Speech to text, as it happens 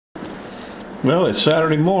Well, it's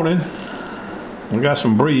Saturday morning. We got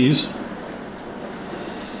some breeze.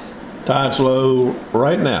 Tide's low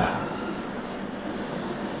right now.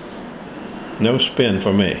 No spin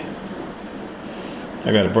for me.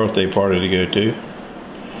 I got a birthday party to go to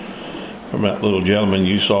from that little gentleman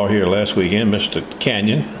you saw here last weekend, Mr.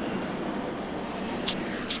 Canyon.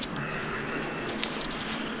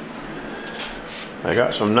 I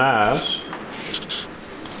got some knives.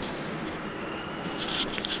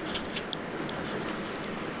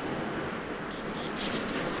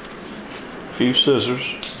 A few scissors,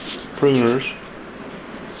 pruners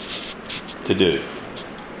to do.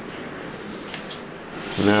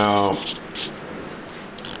 Now,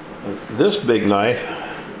 this big knife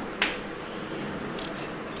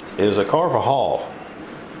is a Carver Hall,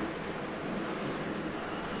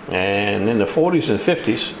 and in the 40s and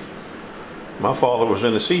 50s, my father was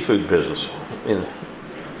in the seafood business, in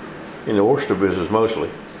the oyster business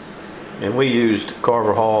mostly, and we used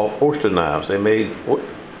Carver Hall oyster knives. They made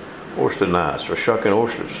oyster knives for shucking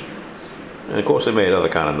oysters, and of course they made other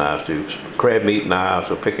kind of knives too, crab meat knives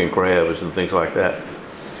for picking crabs and things like that.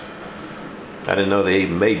 I didn't know they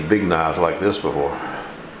even made big knives like this before.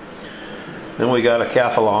 Then we got a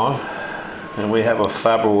Calphalon, and we have a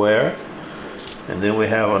Faberware, and then we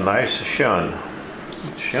have a nice Shun.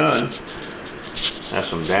 Shun has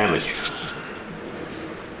some damage.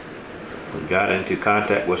 We got into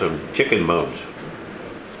contact with some chicken bones.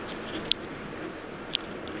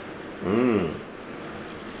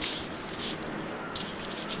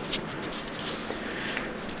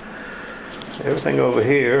 Everything over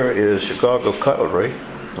here is Chicago cutlery,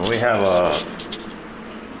 and we have a,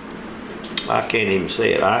 I can't even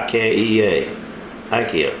say it, IKEA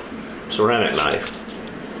ceramic knife.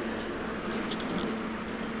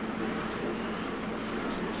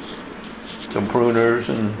 Some pruners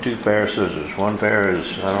and 2 pair of scissors. One pair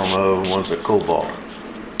is, I don't know, one's a cobalt.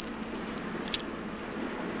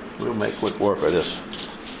 We'll make quick work of this.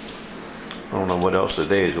 I don't know what else the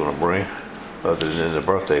day is going to bring, other than the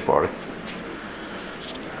birthday party.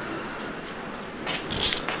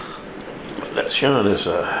 But that Shun is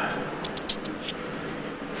I'll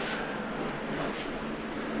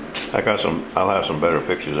have some better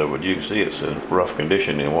pictures of it. You can see it's in rough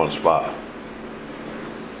condition in one spot.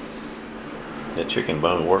 That chicken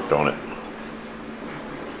bone worked on it.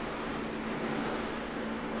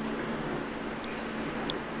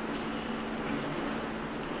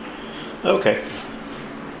 Okay.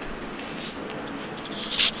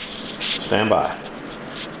 Stand by.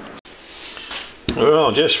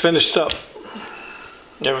 Well, just finished up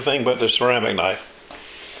everything but the ceramic knife.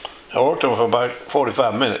 I worked on it for about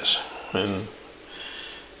 45 minutes, and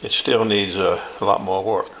it still needs a lot more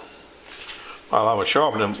work. While I was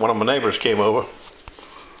sharpening, one of my neighbors came over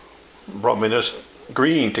and brought me this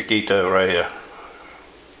green taquito right here.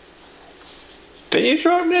 Can you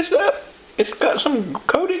sharpen this up? It's got some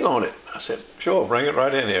coating on it. I said, sure, bring it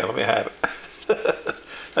right in here. Let me have it.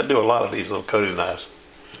 I do a lot of these little coating knives.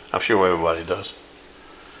 I'm sure everybody does.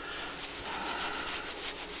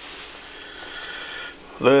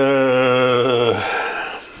 The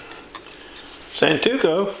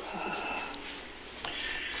Santoku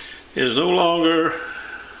is no longer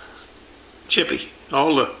chippy.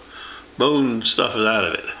 All the bone stuff is out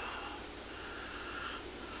of it.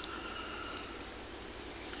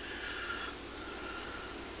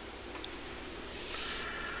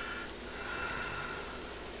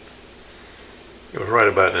 It was right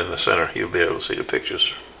about in the center. You'll be able to see the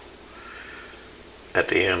pictures at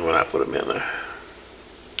the end when I put them in there.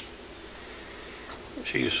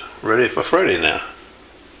 She's ready for Friday now.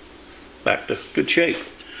 Back to good shape.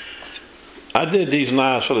 I did these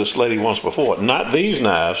knives for this lady once before. Not these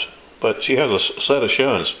knives, but she has a set of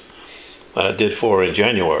Shuns that I did for her in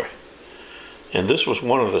January. And this was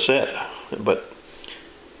one of the set. But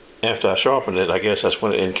after I sharpened it, I guess that's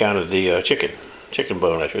when it encountered the chicken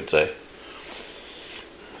bone, I should say.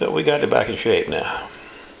 So we got it back in shape now.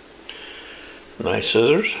 Nice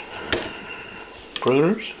scissors,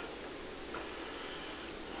 pruners.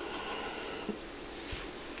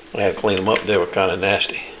 I had to clean them up. They were kind of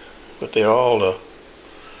nasty, but they're all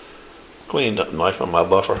cleaned up nice on my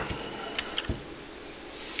buffer.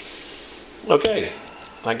 Okay,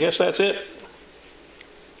 I guess that's it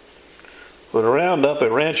for the roundup at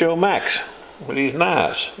ranchomax with these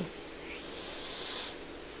knives.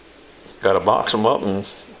 Got to box them up, and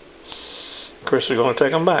Chris is going to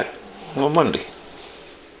take them back on Monday,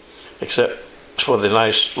 except for the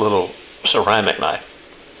nice little ceramic knife.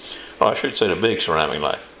 Oh, I should say the big ceramic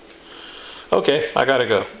knife. Okay, I gotta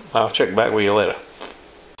go. I'll check back with you later.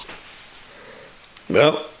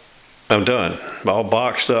 Well, I'm done. All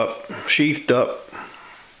boxed up, sheathed up.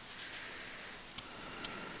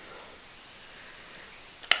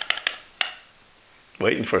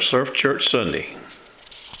 Waiting for Surf Church Sunday.